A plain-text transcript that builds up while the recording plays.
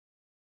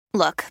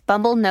Look,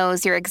 Bumble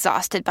knows you're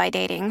exhausted by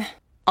dating.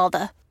 All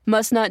the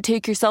must not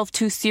take yourself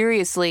too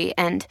seriously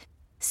and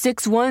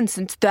 6'1"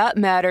 since that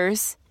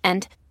matters.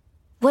 And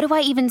what do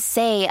I even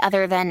say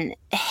other than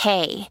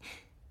hey?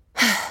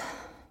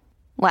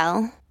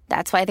 Well,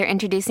 that's why they're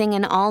introducing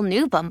an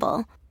all-new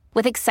Bumble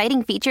with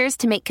exciting features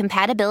to make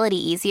compatibility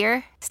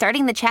easier,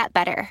 starting the chat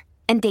better,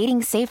 and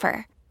dating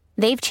safer.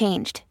 They've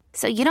changed,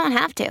 so you don't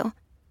have to.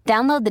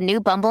 Download the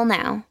new Bumble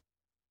now.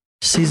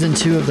 Season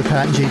 2 of the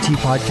Pat and JT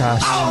podcast.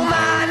 Oh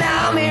man,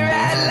 I'm here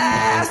at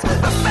last. The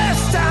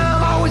best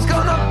time, always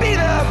gonna be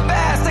the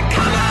best.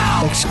 Come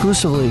on!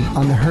 Exclusively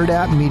on the Herd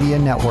App Media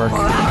Network. All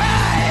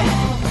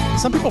right.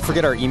 Some people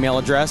forget our email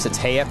address. It's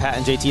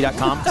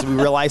hey@patandjt.com because we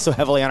rely so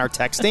heavily on our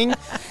texting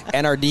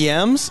and our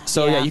DMs.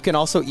 So, yeah, you can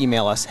also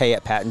email us,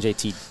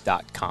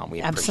 hey@patandjt.com.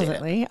 We appreciate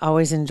Absolutely. it.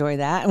 Always enjoy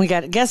that. And we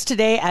got a guest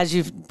today, as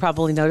you've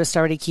probably noticed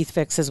already. Keith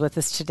Fix is with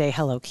us today.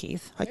 Hello,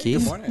 Keith. Hi, Keith.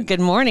 Good morning. Good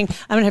morning.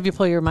 I'm going to have you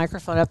pull your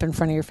microphone up in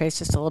front of your face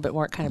just a little bit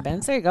more. It kind of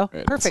bends. There you go.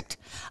 Perfect.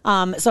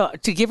 So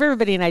to give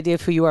everybody an idea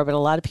of who you are, but a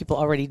lot of people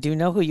already do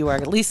know who you are.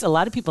 At least a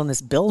lot of people in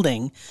this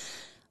building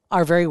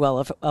are very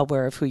well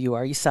aware of who you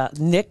are. You saw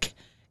Nick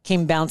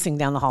came bouncing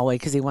down the hallway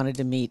because he wanted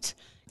to meet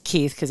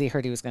Keith because he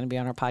heard he was going to be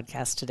on our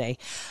podcast today.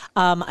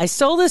 I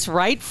stole this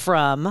right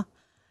from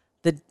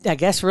I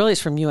guess really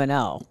it's from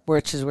UNO,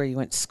 which is where you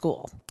went to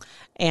school.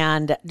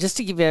 And just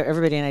to give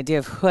everybody an idea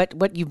of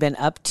what you've been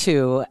up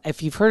to,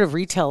 if you've heard of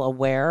Retail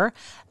Aware,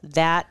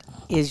 that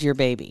is your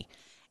baby.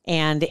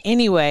 And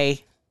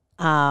anyway,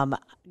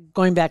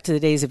 going back to the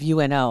days of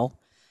UNO,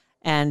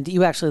 and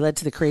you actually led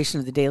to the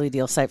creation of the Daily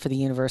Deal site for the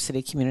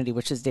university community,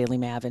 which is Daily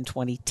Mav in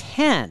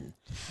 2010.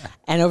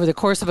 And over the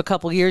course of a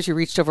couple of years, you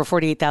reached over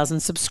 48,000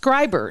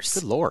 subscribers.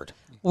 Good Lord.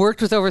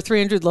 Worked with over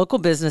 300 local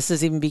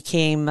businesses, even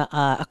became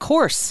a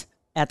course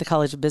at the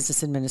College of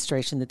Business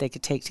Administration that they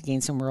could take to gain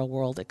some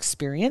real-world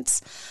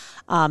experience.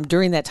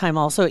 During that time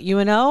also at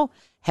UNO,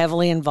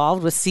 heavily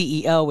involved with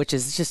CEO, which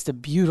is just a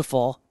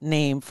beautiful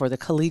name for the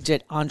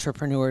Collegiate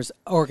Entrepreneurs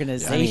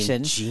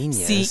Organization.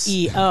 Genius.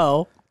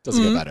 CEO.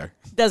 Doesn't get better.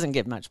 Doesn't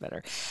get much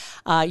better.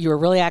 You were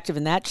really active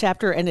in that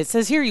chapter, and it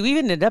says here you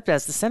even ended up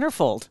as the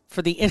centerfold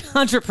for the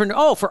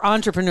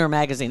Entrepreneur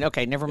Magazine.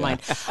 Okay, never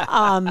mind.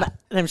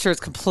 I'm sure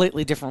it's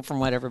completely different from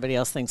what everybody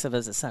else thinks of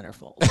as a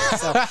centerfold.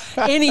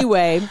 So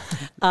anyway,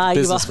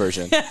 Business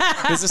version.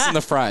 Business in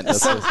the front.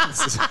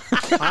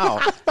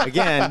 Wow.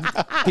 Again,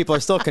 people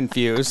are still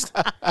confused.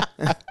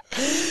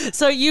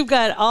 So you've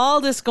got all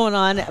this going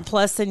on,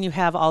 plus then you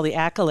have all the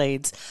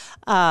accolades.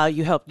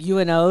 You helped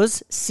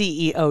UNO's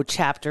CEO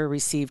chapter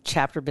receive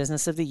Chapter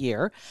Business of the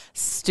Year,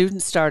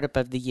 Student Startup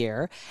of the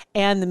Year,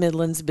 and the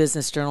Midlands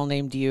Business Journal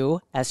named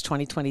you as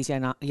 2020's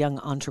Young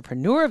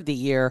Entrepreneur of the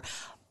Year,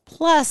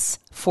 plus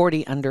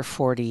 40 Under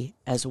 40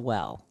 as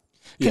well.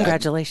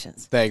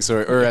 Congratulations. Thanks.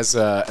 Or as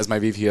my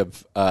VP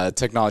of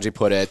technology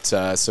put it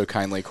so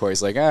kindly,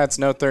 Corey's like, it's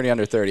no 30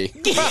 under 30.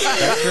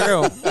 That's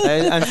true.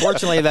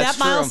 Unfortunately, that's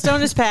that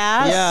milestone is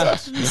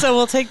passed. Yeah. So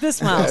we'll take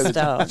this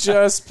milestone.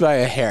 Just by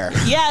a hair.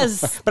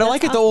 Yes. But I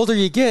like it. The older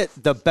you get,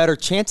 the better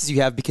chances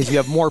you have because you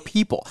have more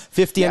people.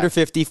 50 under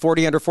 50,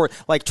 40 under 40.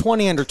 Like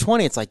 20 under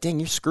 20, it's like, dang,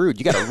 you're screwed.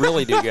 You got to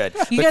really do good.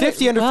 But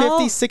 50 under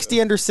 50,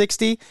 60 under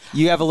 60,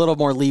 you have a little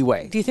more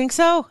leeway. Do you think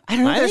so? I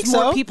don't know. There's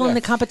more people in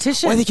the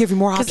competition. Well, I think you have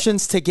more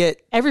options to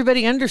get.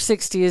 Everybody under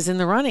 60 is in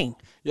the running.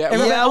 Yeah.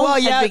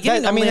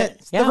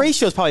 The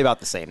ratio is probably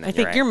about the same. Then, I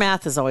think your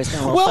math is always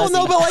been a little fuzzy.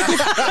 No,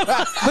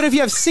 but but if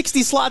you have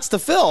 60 slots to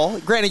fill,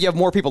 granted you have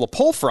more people to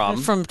pull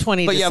from 20 to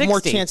 60. But you have more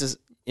chances.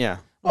 Yeah.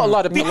 Well, a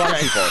lot of people,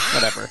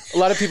 whatever. A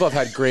lot of people have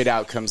had great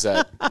outcomes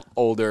at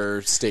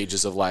older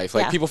stages of life.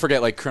 Like people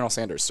forget, like Colonel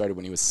Sanders started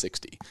when he was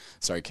 60.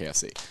 Sorry,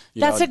 KFC.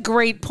 That's a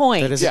great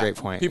point. That is a great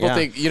point. People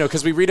think,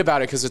 because we read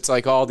about it because it's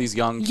like all these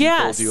young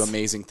people do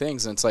amazing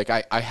things. And it's like,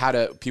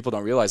 people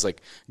don't realize,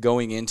 like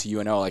going into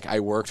UNO, like I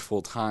worked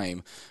full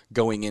time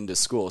going into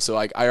school. So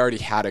like I already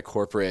had a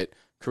corporate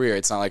career.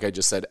 It's not like I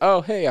just said, oh,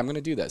 hey, I'm going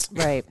to do this.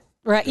 Right.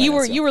 Right, you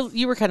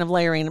were kind of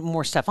layering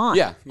more stuff on.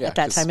 At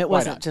that time, it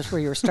wasn't just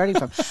where you were starting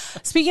from.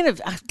 Speaking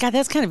of, God,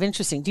 that's kind of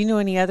interesting. Do you know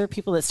any other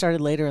people that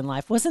started later in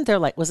life? Wasn't there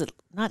was it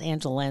not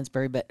Angela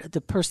Lansbury, but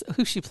the person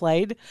who she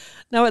played?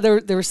 No,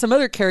 there were some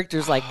other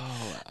characters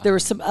there were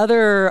some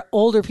other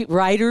older people,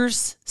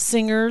 writers,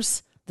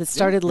 singers that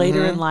started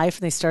later in life,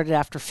 and they started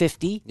after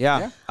 50.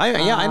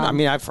 I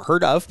mean, I've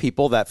heard of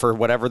people that for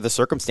whatever the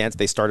circumstance,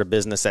 they start a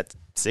business at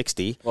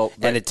 60,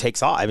 and it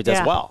takes off. It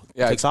does well.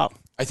 It takes off.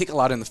 I think a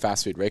lot in the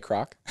fast food. Ray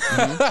Kroc.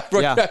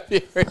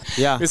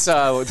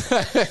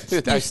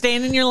 You're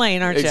staying in your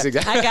lane, aren't you?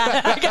 Exactly. I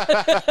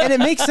got it. And it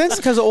makes sense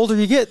because the older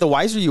you get, the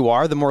wiser you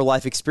are, the more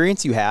life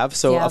experience you have.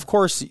 So, of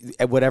course,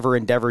 at whatever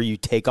endeavor you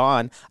take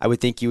on, I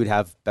would think you would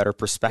have better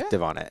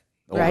perspective on it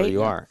the older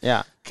you are.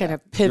 Yeah. Kind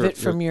of pivot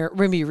from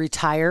maybe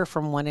retire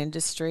from one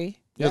industry.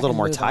 You're a little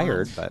more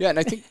tired. But. Yeah, and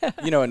I think,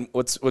 and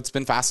what's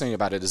been fascinating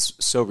about it is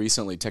so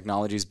recently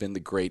technology's been the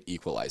great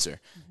equalizer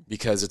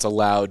because it's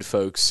allowed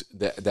folks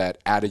that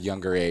at a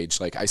younger age,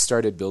 like I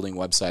started building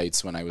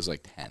websites when I was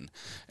like 10.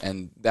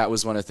 And that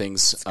was one of the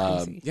things,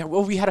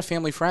 we had a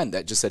family friend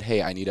that just said,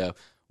 hey, I need a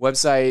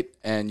website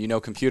and you know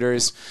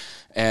computers.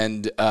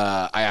 And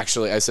I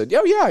said,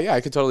 yeah,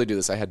 I could totally do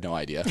this. I had no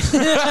idea.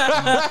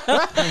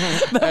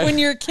 But when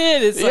you're a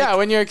kid, it's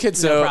when you're a kid,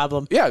 so no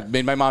problem. Yeah,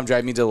 made my mom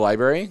drive me to the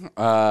librry,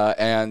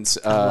 and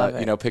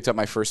picked up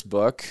my first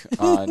book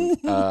on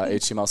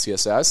HTML,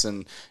 CSS,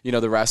 and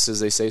the rest,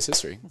 as they say, is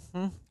history.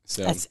 Mm-hmm.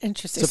 So that's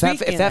interesting. So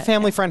if that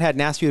family friend hadn't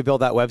asked you to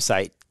build that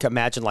website,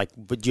 imagine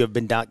would you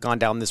have gone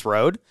down this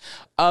road?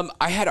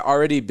 I had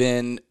already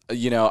been,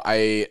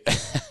 I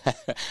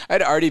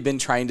had already been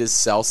trying to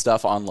sell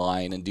stuff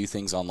online and do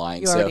things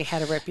online. You already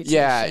had a reputation.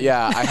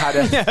 Yeah. I had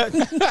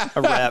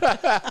A rep.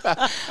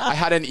 I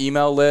had an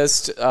email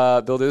list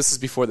built. This is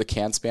before the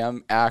Can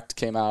Spam Act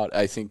came out.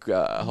 I think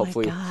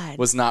hopefully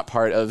was not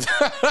part of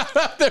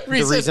the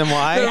reason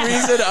why. The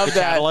reason of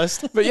that.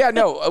 Catalyst. But yeah,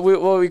 no. I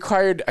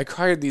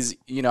acquired these.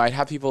 I'd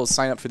have people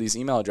sign up for these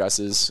email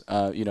addresses.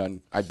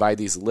 And I'd buy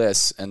these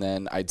lists, and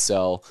then I'd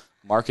sell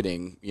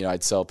marketing.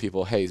 I'd sell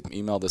people, hey,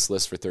 email this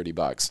list for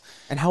 $30.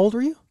 And how old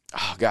were you?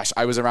 Oh gosh,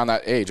 I was around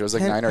that age. I was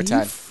like 9 or 10.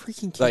 Are you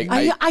freaking kidding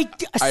me?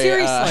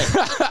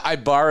 Seriously. I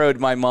borrowed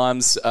my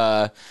mom's.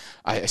 I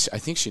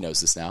think she knows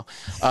this now,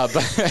 but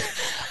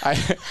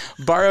I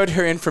borrowed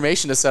her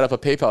information to set up a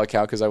PayPal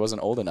account because I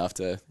wasn't old enough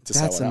to set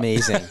one up. That's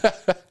amazing.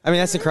 I mean,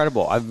 that's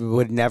incredible. That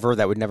would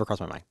never cross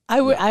my mind.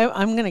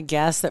 I'm going to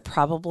guess that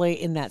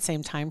probably in that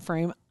same time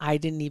frame, I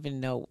didn't even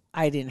know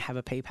I didn't have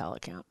a PayPal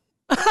account.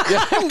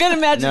 I'm going to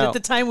imagine at the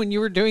time when you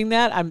were doing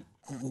that,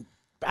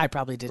 I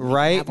probably didn't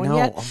have one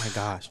yet. Oh my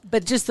gosh.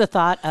 But just the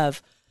thought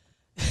of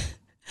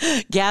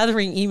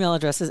gathering email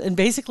addresses and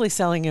basically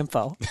selling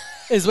info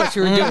is what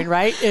you were doing,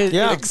 right?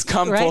 It's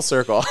come full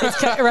circle.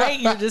 Right?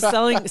 You're just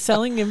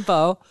selling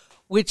info,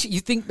 which you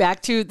think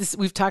back to this.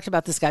 We've talked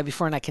about this guy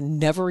before and I can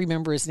never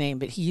remember his name,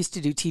 but he used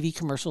to do TV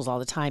commercials all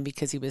the time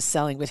because he was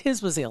selling, but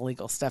his was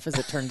illegal stuff as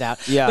it turned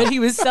out. Yeah. But he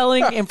was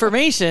selling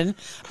information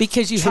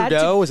because you had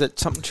to. Was it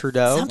something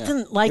Trudeau?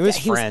 Something like it was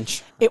that.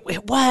 French. It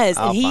was.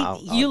 Oh,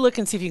 and you look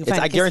and see if you can find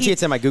it. I guarantee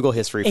it's in my Google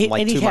history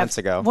from 2 months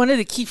ago. One of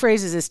the key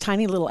phrases is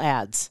tiny little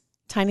ads.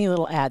 Tiny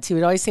little ads. He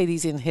would always say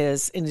these in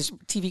his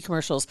TV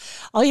commercials.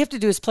 All you have to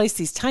do is place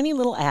these tiny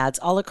little ads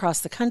all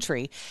across the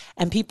country,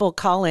 and people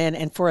call in,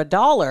 and for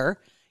 $1,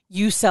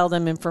 you sell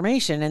them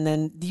information, and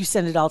then you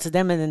send it all to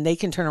them, and then they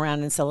can turn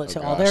around and sell it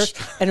to all theirs.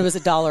 And it was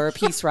 $1 a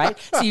piece, right?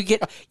 So you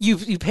get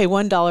you pay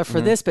 $1 for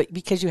this, but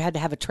because you had to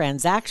have a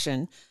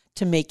transaction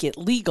to make it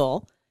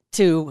legal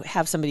to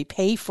have somebody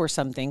pay for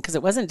something because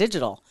it wasn't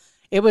digital.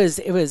 It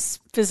was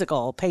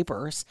physical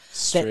papers.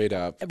 Straight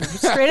up.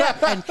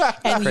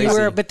 And you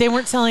were, but they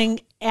weren't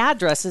selling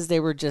addresses. He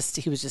was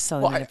just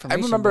selling information. I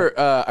remember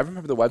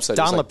the website.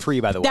 Don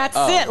Lepre, by the way. That's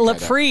it,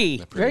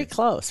 Lepre. Very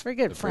close. Very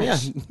good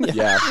French.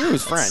 Yeah. He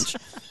was French.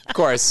 Of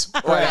course.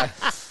 Right.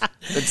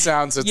 It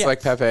sounds,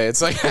 like Pepe.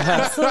 It's like.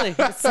 Absolutely.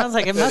 It sounds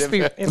like it must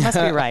be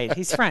right.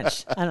 He's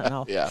French. I don't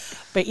know. Yeah.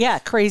 But yeah,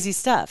 crazy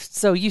stuff.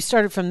 So you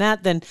started from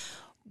that then.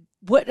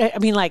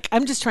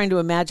 I'm just trying to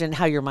imagine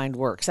how your mind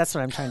works. That's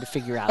what I'm trying to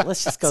figure out.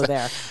 Let's just go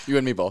there. You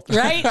and me both.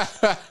 Right?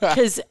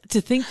 Because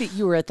to think that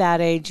you were at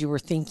that age, you were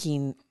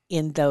thinking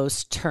in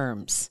those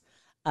terms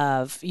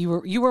of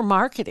you were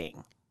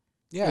marketing.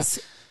 Yes.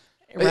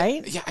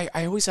 Right?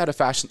 I always had a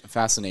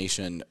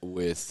fascination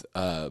with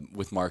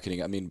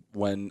marketing. I mean,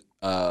 when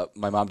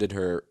my mom did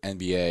her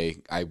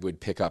MBA, I would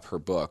pick up her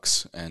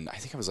books, and I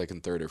think I was like in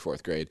 3rd or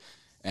 4th grade,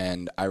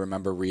 and I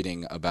remember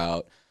reading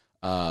about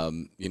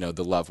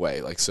the Love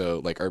Way, like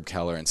Herb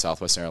Keller and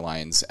Southwest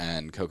Airlines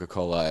and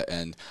Coca-Cola.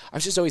 And I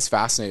was just always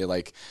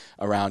fascinated,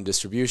 around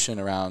distribution,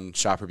 around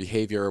shopper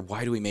behavior.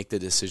 Why do we make the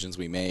decisions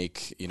we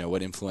make?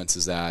 What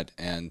influences that?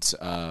 And,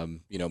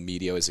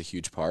 media is a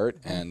huge part.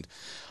 And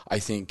I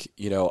think,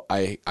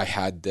 I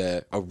had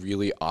a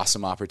really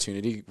awesome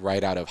opportunity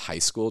right out of high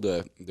school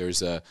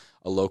there's a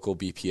local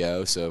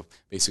BPO. So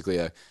basically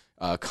a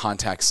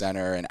contact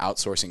center and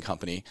outsourcing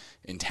company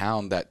in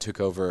town that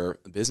took over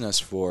business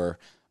for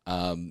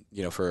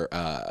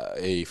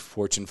a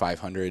Fortune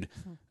 500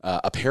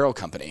 apparel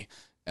company.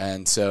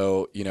 And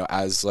so,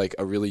 as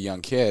a really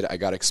young kid, I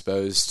got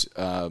exposed.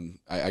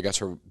 I got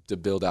to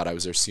build out. I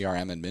was their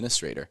CRM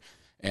administrator.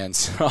 And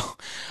so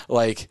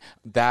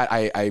that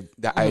I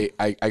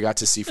got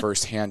to see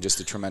firsthand just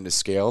the tremendous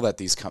scale that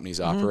these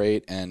companies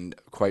operate. And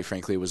quite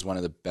frankly, it was one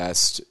of the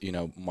best,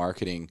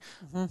 marketing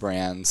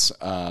brands.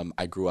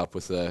 I grew up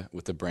with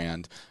the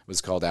brand. It was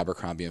called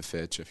Abercrombie and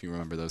Fitch, if you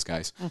remember those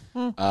guys.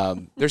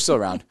 They're still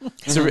around.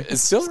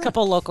 It's still a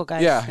couple local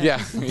guys. Yeah.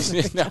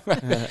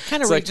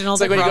 Kind of regional.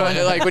 It's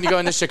like when you go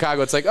into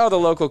Chicago, it's like, oh, the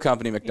local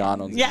company,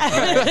 McDonald's.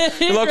 Yeah.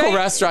 The local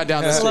restaurant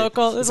down the street.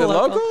 Is it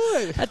local?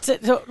 That's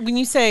it. So when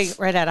you say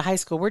right out of high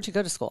school, where'd you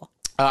go to school?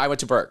 I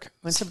went to Burke.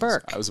 I was a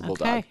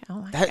Bulldog. Okay. Oh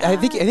my I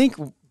think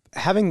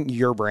having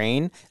your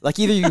brain, like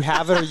either you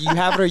have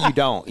it or you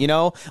don't, you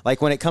know,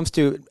 like when it comes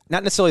to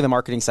not necessarily the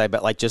marketing side,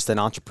 but like just an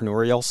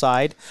entrepreneurial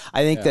side,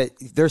 I think that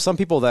there's some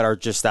people that are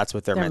just, that's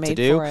what they're meant to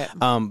do.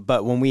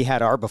 But when we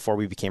had before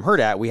we became Herd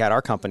At, we had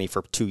our company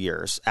for 2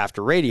 years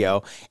after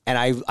radio. And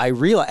I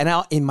realized, and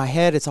now in my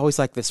head, it's always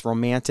like this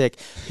romantic,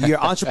 you're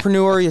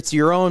entrepreneur, it's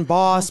your own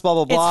boss, blah,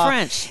 blah, blah.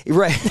 It's French.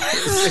 Right.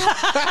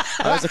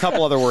 There's a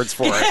couple other words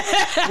for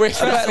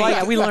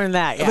it. We learned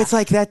that. Yeah. It's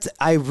like that.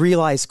 I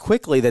realized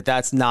quickly that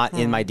that's not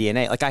in my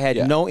DNA. Like I had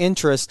no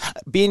interest.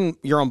 Being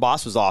your own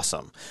boss was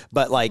awesome,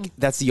 but like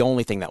that's the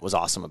only thing that was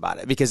awesome about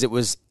it, because it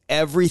was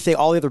everything,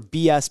 all the other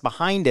BS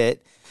behind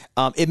it.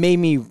 It made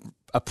me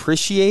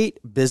appreciate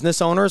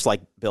business owners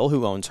like Bill,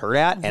 who owns Herd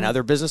At, and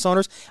other business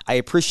owners. I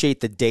appreciate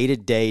the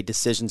day-to-day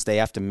decisions they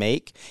have to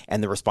make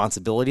and the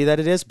responsibility that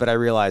it is. But I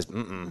realized,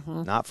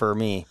 not for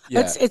me.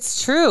 Yeah.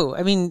 It's true.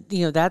 I mean,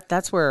 you know,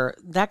 that's where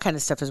that kind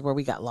of stuff is where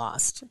we got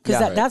lost,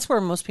 because that's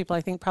where most people,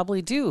 I think,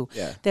 probably do.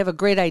 Yeah. They have a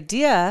great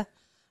idea,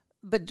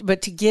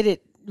 but to get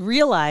it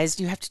realized,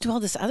 you have to do all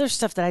this other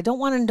stuff that I don't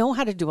want to know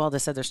how to do all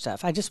this other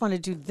stuff. I just want to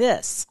do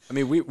this. I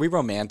mean, we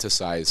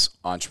romanticize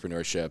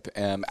entrepreneurship,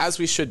 as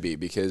we should be,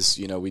 because,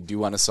 you know, we do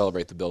want to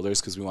celebrate the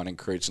builders because we want to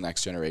encourage the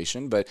next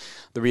generation. But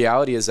the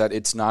reality is that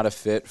it's not a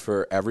fit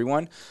for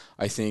everyone.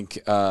 I think,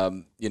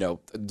 you know,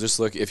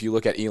 if you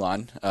look at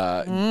Elon,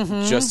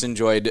 just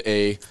enjoyed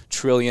a $1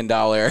 trillion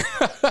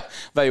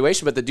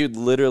valuation, but the dude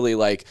literally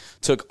like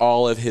took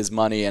all of his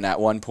money and at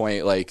one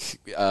point, like,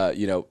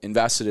 you know,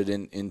 invested it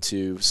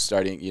into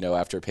starting, you know,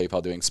 after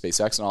PayPal doing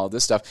SpaceX and all of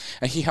this stuff.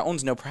 And he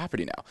owns no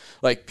property now.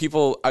 Like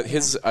people,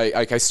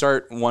 I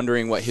start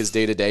wondering what his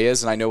day to day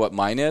is, and I know what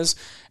mine is.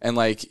 And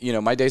like, you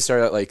know, my day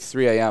started at like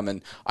 3 a.m.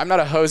 and I'm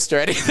not a host or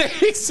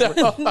anything, so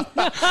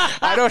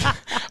I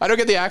don't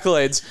get the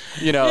accolades,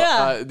 you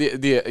know,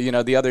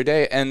 the other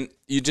day, and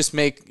you just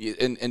make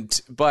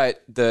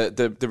but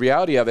the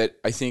reality of it,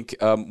 I think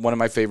one of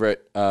my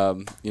favorite,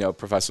 you know,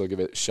 professor, will give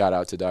a shout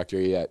out to Dr.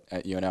 E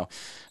at UNO,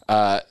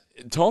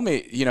 told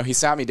me, you know, he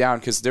sat me down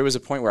because there was a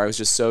point where I was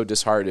just so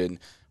disheartened.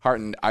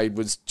 I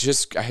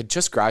had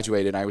just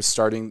graduated, and I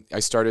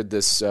started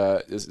this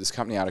this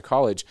company out of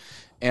college,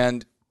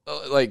 and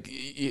like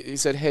he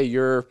said, hey,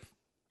 you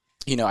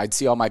know, I'd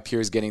see all my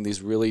peers getting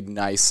these really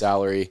nice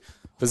salary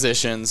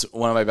positions.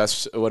 One of my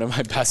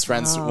best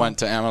friends went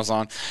to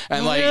Amazon,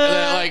 and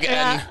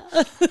and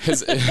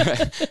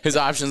his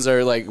options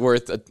are like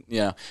worth,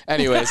 you know.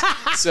 Anyways,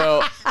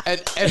 so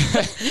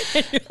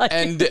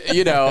and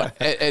you know,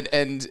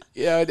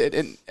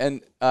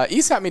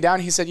 he sat me down.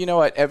 He said, you know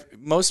what?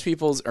 Most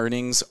people's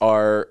earnings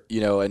are,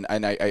 you know, and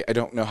I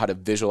don't know how to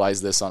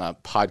visualize this on a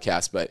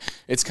podcast, but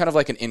it's kind of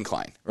like an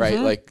incline, right?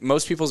 Mm-hmm. Like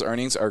most people's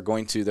earnings they're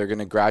going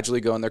to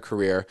gradually go in their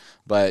career,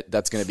 but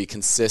that's going to be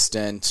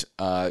consistent.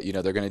 You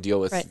know, they're going to deal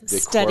with the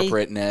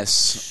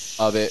corporateness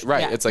of it,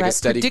 right? Yeah, it's like a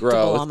steady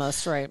growth,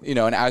 almost, right? You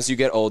know, and as you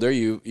get older,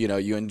 you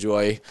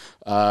enjoy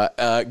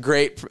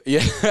great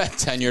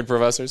tenured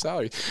professor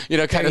salary, you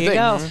know, kind of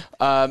thing.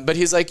 But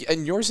he's like,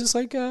 and yours is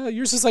like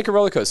a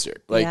roller coaster.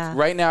 Like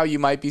right now, you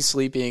might be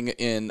sleeping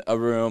in a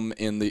room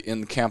in the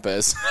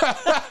campus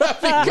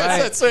because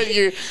that's what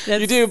you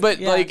do.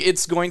 But like,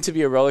 it's going to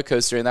be a roller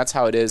coaster, and that's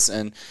how it is.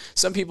 And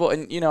some people,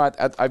 and you know,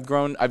 I've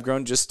grown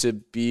just to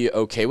be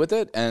okay with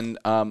it, and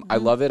I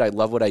love it. I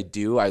love what I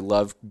do. I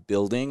love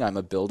building. I'm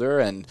a builder,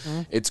 and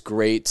it's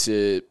great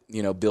to,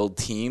 you know, build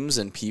teams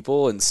and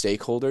people and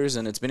stakeholders,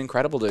 and it's been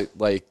incredible to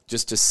like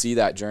just to see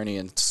that journey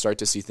and start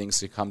to see things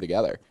to come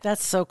together.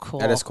 That's so cool.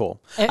 That is cool.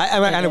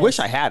 I wish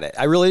I had it.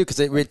 I really do, because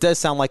it does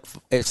sound like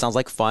sounds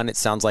like fun. It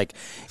sounds like,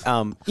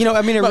 you know,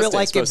 I mean, I really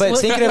like it, but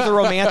thinking of the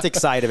romantic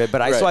side of it.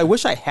 But so I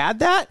wish I had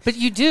that. But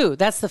you do.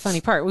 That's the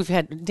funny part. We've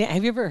had.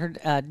 Have you ever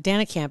heard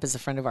Dana Camp is a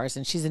friend of ours,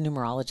 and she's a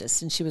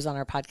numerologist, and she was on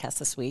our podcast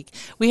this week.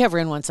 We have her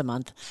in once a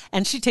month,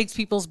 and she takes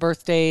people's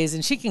birthdays,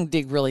 and she can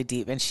dig really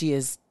deep, and she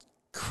is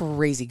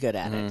crazy good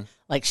at it.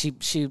 Like she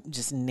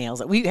just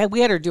nails it. We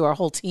had her do our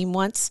whole team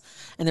once,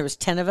 and there was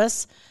 10 of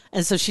us,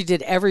 and so she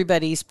did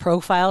everybody's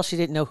profile. She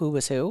didn't know who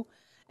was who,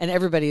 and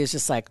everybody is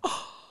just like,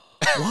 oh,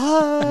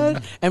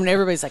 what? And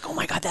everybody's like, oh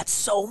my God, that's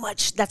so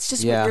much. That's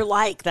just what you're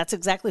like. That's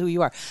exactly who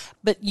you are.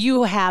 But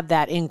you have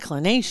that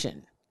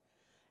inclination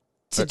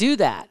to do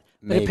that.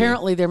 But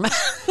apparently there must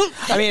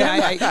have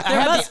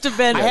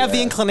been. I have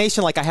the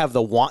inclination, like I have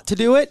the want to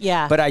do it.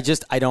 Yeah. But I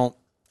just don't.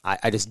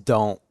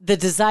 The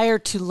desire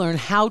to learn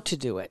how to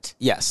do it.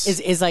 Yes.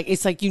 Is like,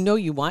 it's like, you know,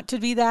 you want to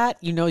be that,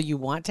 you know, you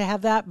want to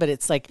have that, but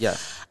it's like,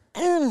 it's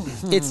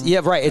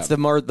right. It's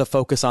the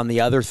focus on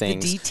the other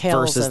things, the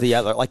details versus the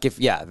other. Like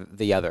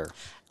the other.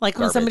 Like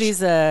when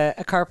somebody's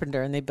a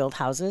carpenter and they build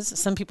houses,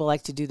 some people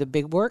like to do the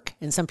big work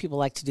and some people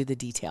like to do the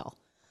detail.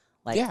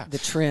 Like the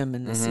trim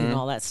and the and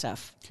all that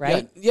stuff,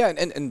 right? Yeah,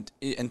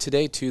 and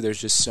today too, there's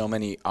just so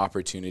many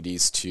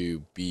opportunities to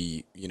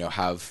be, you know,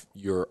 have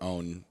your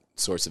own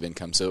source of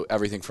income. So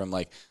everything from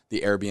like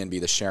the Airbnb,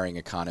 the sharing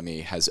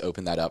economy has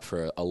opened that up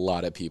for a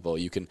lot of people.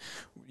 You can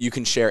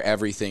share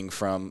everything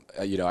from,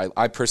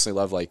 I personally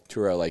love like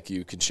Turo, like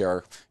you can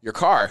share your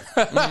car,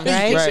 you can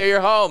share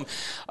your home.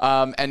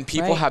 And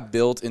people have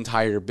built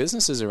entire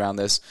businesses around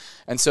this.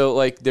 And so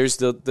like there's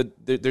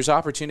there's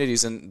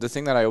opportunities. And the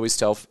thing that I always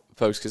tell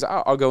folks, because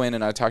I'll go in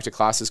and I talk to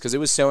classes because it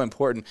was so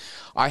important.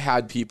 I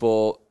had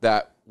people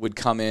that would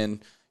come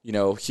in,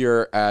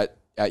 here at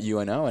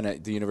UNO and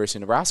at the University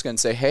of Nebraska and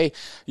say, hey,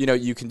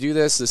 you can do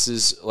this. This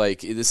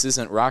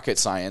isn't rocket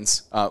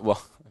science.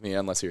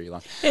 Unless you're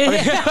Elon.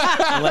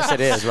 Unless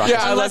it is rocket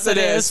science. Unless it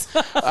is.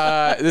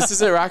 This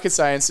isn't rocket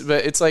science,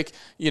 but it's like,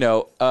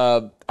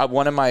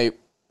 one of my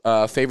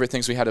favorite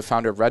things, we had a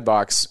founder of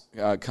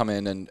Redbox come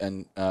in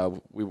and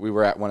we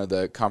were at one of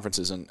the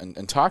conferences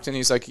and talked, and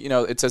he's like,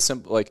 it's as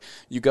simple, like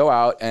you go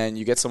out and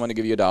you get someone to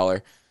give you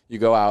 $1, you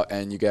go out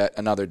and you get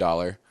another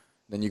 $1,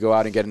 then you go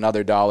out and get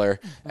another $1,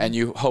 and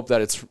you hope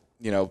that it's,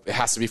 it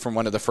has to be from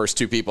one of the first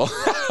two people.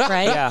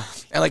 Right. Yeah.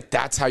 And like,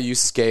 that's how you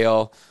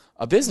scale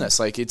a business.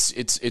 Like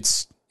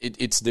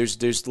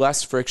there's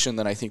less friction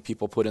than I think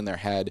people put in their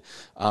head.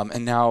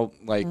 And now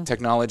like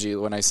technology,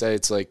 when I say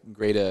it's like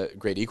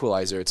great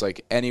equalizer, it's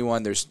like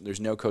anyone, there's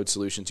no code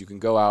solutions. You can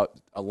go out,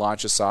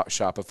 launch a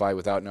Shopify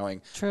without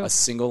knowing a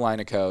single line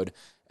of code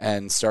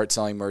and start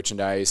selling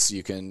merchandise.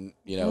 You can,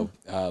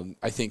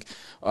 I think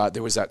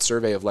there was that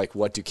survey of like,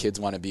 what do kids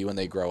want to be when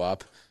they grow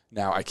up?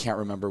 Now, I can't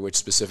remember which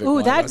specific one.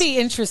 Oh, that'd be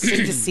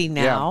interesting to see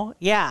now.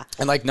 Yeah.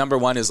 And like number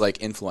one is like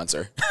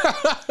influencer.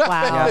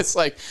 Wow. It's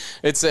like,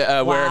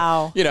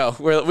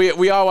 where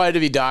we all wanted to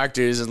be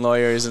doctors and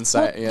lawyers and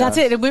That's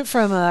it. It went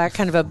from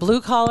kind of a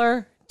blue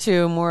collar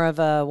to more of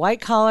a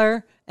white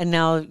collar. And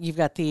now you've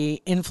got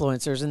the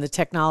influencers and the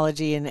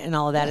technology and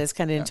all of that is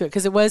kind of into it.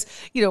 Because it was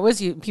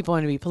people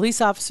wanted to be police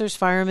officers,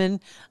 firemen,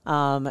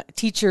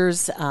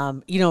 teachers,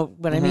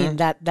 what I mean,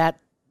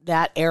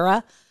 that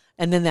era.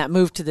 And then that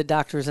moved to the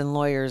doctors and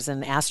lawyers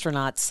and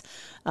astronauts,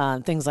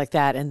 things like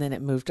that. And then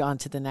it moved on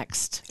to the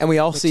next. And we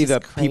all see the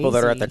people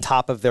that are at the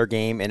top of their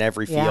game in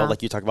every field. Yeah.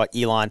 Like you talk about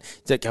Elon,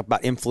 you talk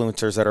about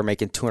influencers that are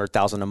making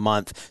 $200,000 a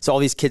month. So all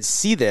these kids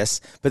see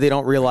this, but they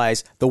don't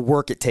realize the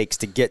work it takes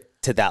to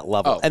get to that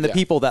level. And the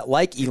people that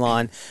like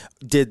Elon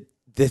did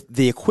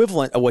the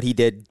equivalent of what he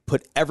did,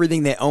 put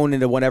everything they own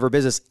into whatever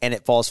business, and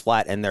it falls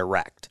flat and they're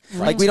wrecked.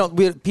 Right.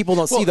 Like people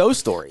don't see those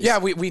stories. Yeah,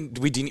 we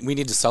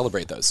need to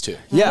celebrate those too.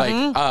 Yeah.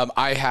 Like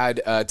I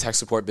had a tech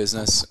support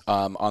business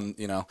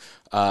when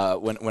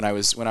I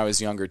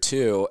was younger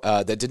too,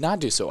 that did not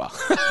do so well.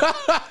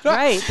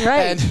 Right.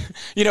 And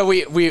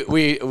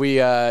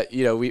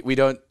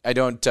I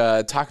don't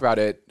talk about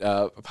it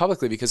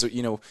publicly because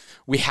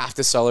we have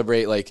to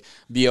celebrate, like,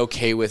 be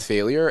okay with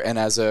failure, and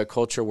as a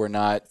culture we're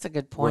not. That's a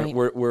good point.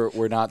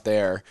 We're not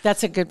there.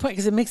 That's a good point,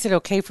 because it makes it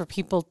okay for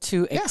people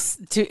to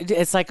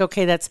it's like,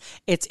 okay,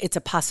 it's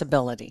a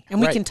possibility,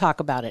 and we can talk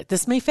about it.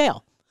 This may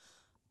fail.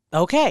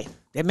 Okay,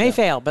 it may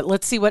fail, but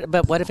let's see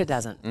what if it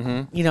doesn't?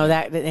 Mm-hmm.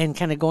 That, and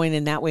kind of going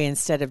in that way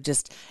instead of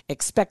just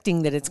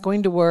expecting that it's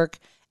going to work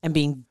and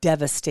being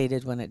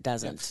devastated when it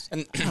doesn't.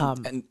 Yeah.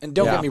 And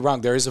don't get me wrong,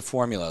 there is a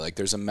formula. Like,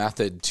 there's a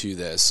method to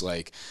this.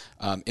 Like,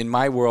 in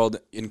my world,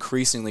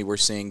 increasingly we're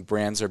seeing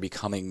brands are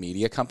becoming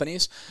media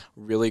companies.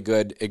 Really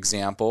good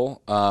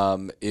example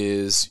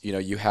is,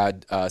 you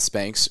had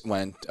Spanx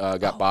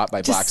got bought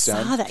by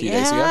Blackstone a few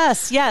days ago.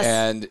 Yes.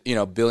 And,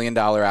 $1 billion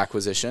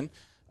acquisition.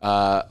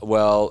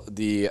 What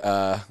is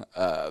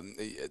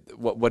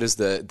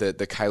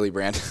the Kylie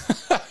brand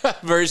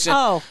version?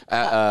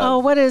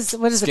 What is it?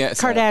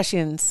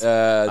 Kardashians?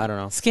 I don't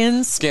know.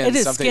 Skins. It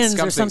is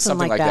Skins or something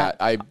like that.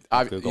 I'm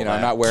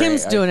not wearing.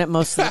 Kim's doing it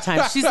most of the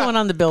time. She's the one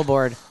on the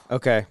billboard.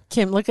 Okay.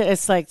 Kim, look at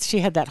it's like she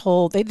had they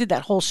did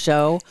that whole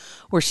show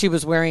where she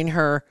was wearing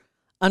her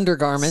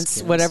undergarments,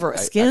 Skims, whatever,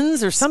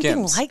 Skins or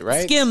something Skims, like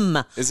right? Skim.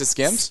 Is it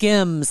Skims?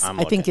 Skims.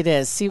 I think it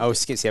is. See,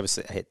 Skims. Yeah,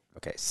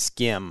 okay,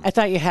 Skim. I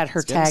thought you had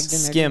her tagged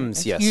in there.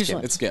 Skims, yes.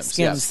 Usually. It's Skims.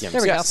 Skims. Yeah.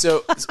 There we go.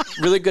 So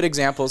really good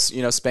examples.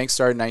 Spanx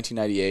started in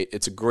 1998.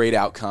 It's a great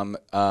outcome,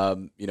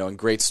 and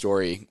great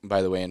story,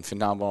 by the way, and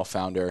phenomenal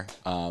founder.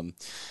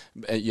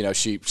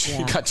 She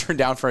got turned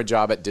down for a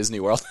job at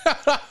Disney World.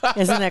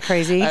 Isn't that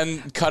crazy?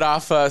 And cut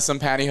off some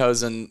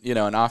pantyhose and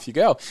off you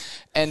go.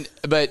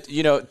 But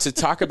to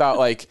talk about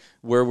like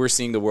where we're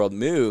seeing the world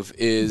move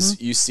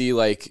is you see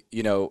like,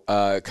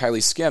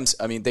 Kylie Skims,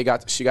 I mean,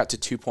 she got to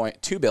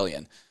 2.2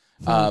 billion.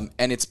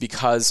 And it's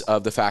because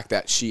of the fact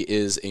that she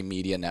is a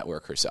media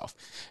network herself.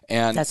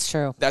 And that's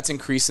true. That's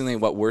increasingly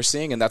what we're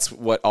seeing. And that's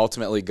what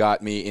ultimately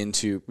got me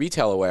into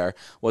Retail Aware,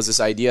 was this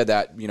idea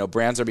that,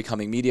 brands are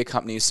becoming media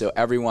companies. So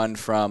everyone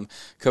from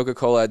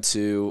Coca-Cola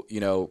to,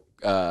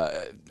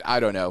 I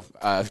don't know,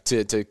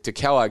 to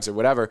Kellogg's or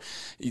whatever,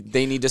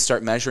 they need to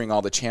start measuring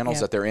all the channels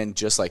that they're in,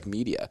 just like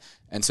media.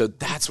 And so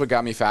that's what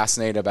got me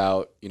fascinated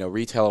about,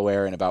 Retail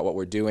Aware and about what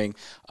we're doing.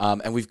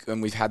 And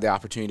we've had the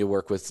opportunity to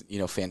work with,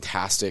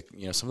 fantastic,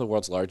 some of the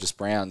world's largest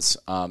brands.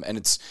 And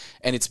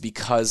it's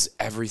because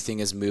everything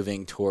is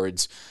moving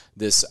towards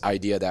this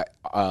idea that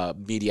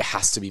media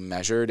has to be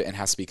measured and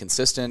has to be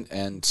consistent,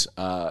 and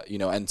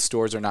and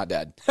stores are not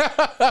dead.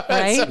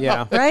 Right?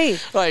 Yeah.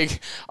 Right. Like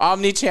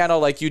omni-channel,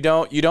 like you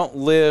don't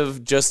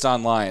live just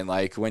online.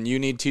 Like when you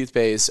need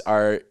toothpaste,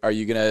 are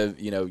you gonna,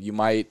 you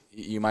might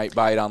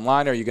buy it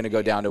online, or are you gonna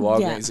go down to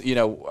Walgreens?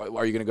 Yeah.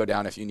 Are you gonna go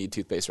down if you need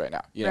toothpaste right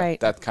now? Right.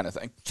 That kind of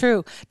thing.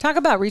 True. Talk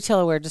about retail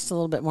aware just a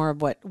little bit more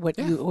of what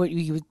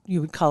you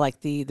would call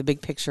like the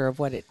big picture of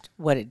what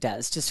it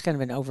does. Just kind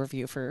of an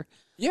overview for.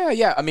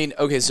 Yeah. I mean,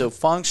 okay, so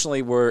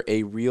functionally, we're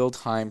a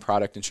real-time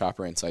product and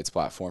shopper insights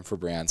platform for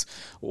brands.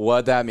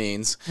 What that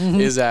means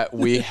is that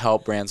we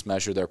help brands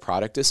measure their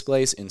product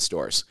displays in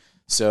stores.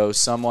 So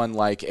someone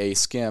like a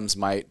Skims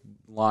might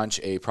launch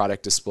a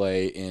product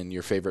display in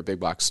your favorite big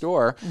box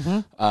store.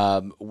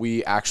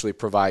 We actually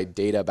provide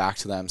data back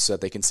to them so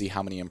that they can see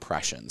how many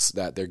impressions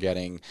that they're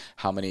getting,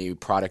 how many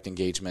product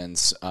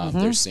engagements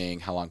they're seeing,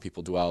 how long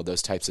people dwell,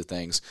 those types of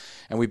things.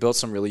 And we built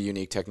some really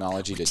unique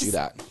technology to do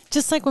that.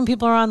 Just like when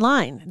people are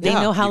online, they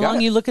know how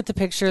long you look at the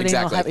picture.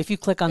 Exactly. They know if you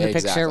click on the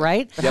picture,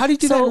 right? But how do you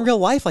do that in real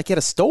life, like at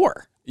a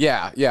store?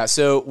 Yeah.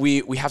 So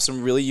we have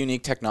some really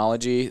unique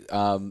technology.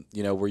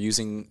 We're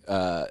using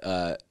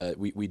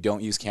we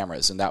don't use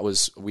cameras, and that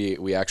was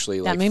we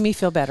actually that made me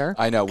feel better.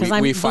 I know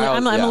we filed.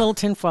 I'm a little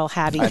tinfoil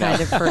hatty kind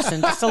of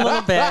person, just a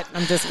little bit.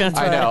 I'm just gonna.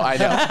 I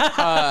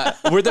know.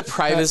 We're the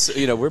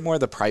privacy. We're more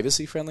the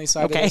privacy friendly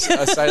side of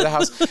the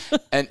house,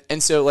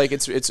 and so like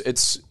it's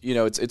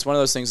one of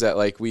those things that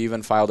like we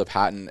even filed a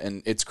patent,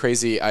 and it's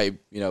crazy.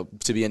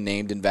 To be a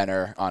named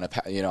inventor on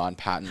on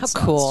patents.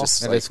 How cool!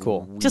 That is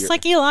cool. Weird. Just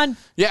like Elon.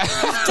 Yeah,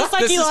 just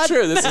like Elon.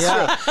 This is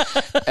true.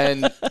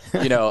 And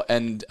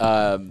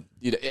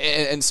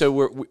so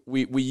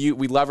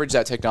we leverage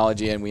that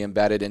technology and we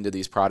embed it into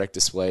these product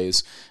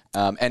displays,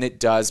 and it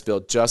does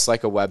build just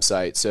like a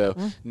website. So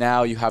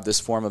now you have this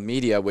form of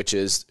media, which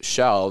is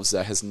shelves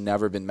that has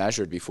never been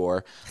measured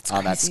before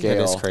on that scale.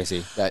 That is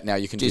crazy. That now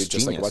you can do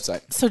just like a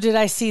website. So did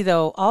I see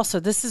though? Also,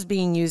 this is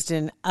being used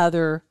in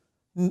other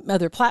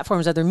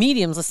platforms, other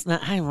mediums.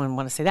 I don't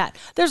want to say that.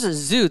 There's a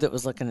zoo that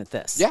was looking at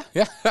this. Yeah.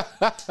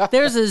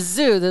 There's a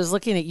zoo that was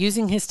looking at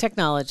using his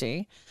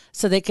technology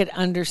so they could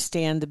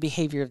understand the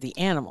behavior of the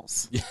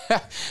animals.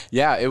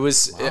 Yeah. It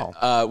was.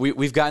 Wow.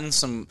 We've gotten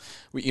some.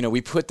 We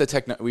put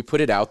we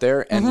put it out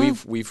there, and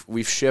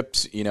we've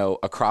shipped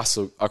across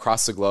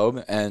the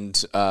globe,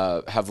 and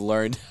have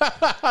learned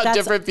how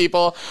different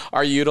people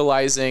are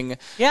utilizing.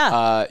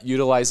 Yeah.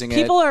 Utilizing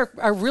people it.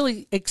 People are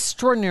really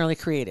extraordinarily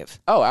creative.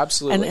 Oh,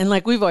 absolutely. And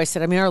like we've always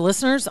said, I mean, our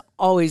listeners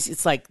always,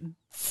 it's like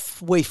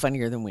way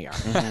funnier than we are.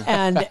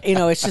 And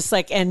it's just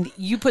like, and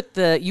you put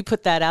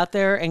that out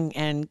there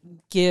and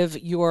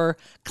give your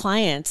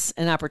clients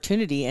an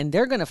opportunity, and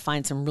they're going to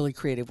find some really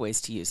creative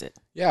ways to use it.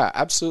 Yeah,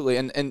 absolutely.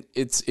 And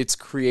it's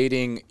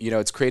creating,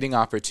 it's creating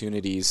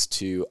opportunities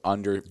to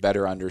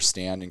better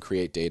understand and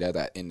create data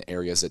that in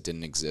areas that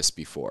didn't exist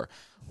before,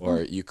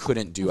 or you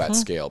couldn't do at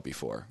scale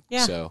before.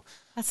 Yeah. So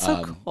that's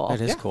so cool. That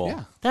is cool.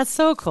 Yeah. That's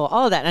so cool.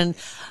 All of that. And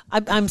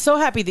I'm so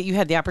happy that you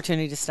had the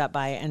opportunity to stop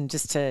by and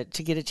just to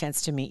get a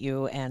chance to meet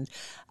you and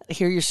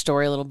hear your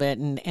story a little bit.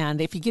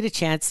 And if you get a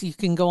chance, you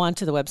can go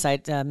onto the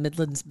website,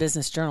 Midlands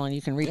Business Journal, and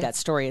you can read that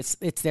story.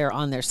 It's there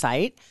on their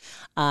site.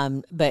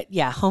 But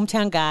yeah,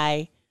 hometown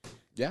guy.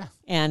 Yeah.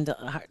 And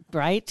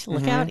right,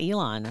 look out,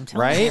 Elon! I'm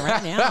telling you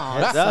right now.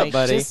 Heads up,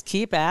 buddy. Just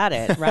keep at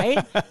it. Right.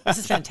 This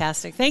is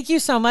fantastic. Thank you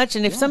so much.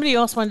 And if somebody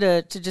else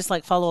wanted to just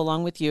like follow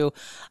along with you,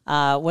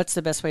 what's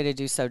the best way to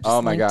do so? Just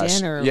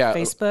LinkedIn or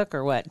Facebook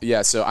or what?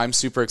 Yeah. So I'm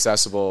super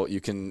accessible. You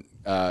can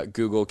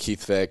Google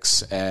Keith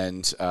Fix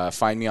and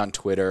find me on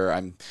Twitter.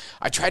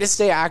 I try to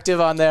stay active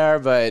on there,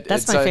 but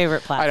that's my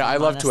favorite platform. I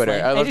love Twitter.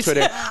 I love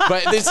Twitter,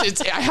 but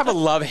I have a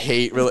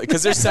love-hate really,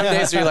 because there's some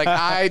days where you're like,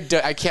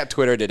 I can't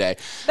Twitter today,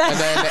 and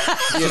then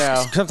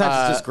sometimes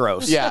it's just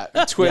gross. Yeah,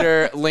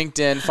 Twitter,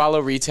 LinkedIn.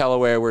 Follow Retail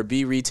Aware. We're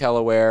Be Retail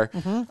Aware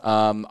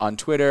on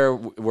Twitter.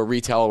 We're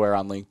Retail Aware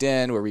on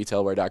LinkedIn. We're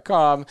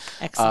RetailAware.com.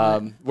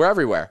 Excellent. We're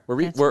everywhere.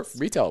 We're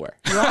Retail Aware.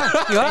 You are.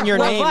 And your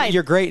name,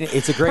 you're great.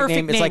 It's a great Perfect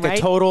name. It's name, like right?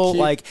 a total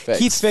Keith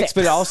Keith Fix,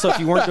 but also if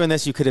you weren't doing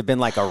this, you could have been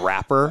like a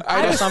rapper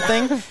or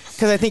something.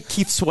 Because I think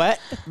Keith Sweat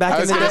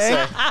back in the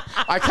day.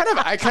 I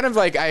kind of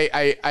like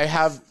I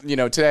have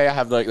today I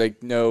have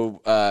like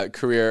no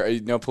career,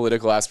 no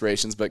political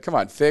aspirations, but come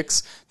on,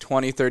 Fix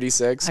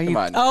 2036. Come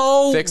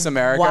on, Fix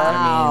America.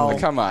 Wow. I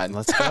mean, come on,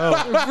 Let's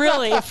go.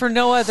 Really, for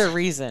no other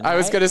reason. I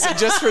was gonna say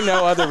just for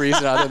no other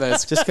reason other than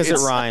it's just because it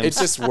rhymes. It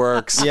just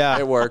works. Yeah,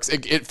 it works.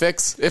 It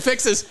fixes.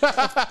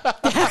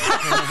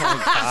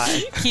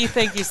 Keith,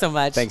 thank you so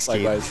much. Thanks,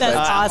 Keith. Likewise. That's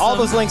awesome. All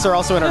those links are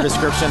also in our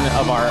description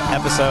of our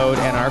episode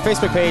and our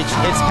Facebook page.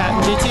 It's Pat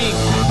and JT.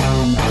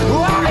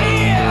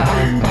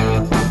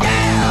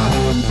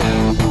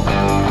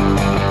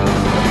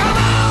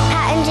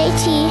 Pat and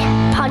JT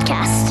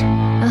Podcast,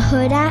 a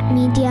Huda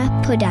Media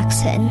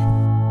Production.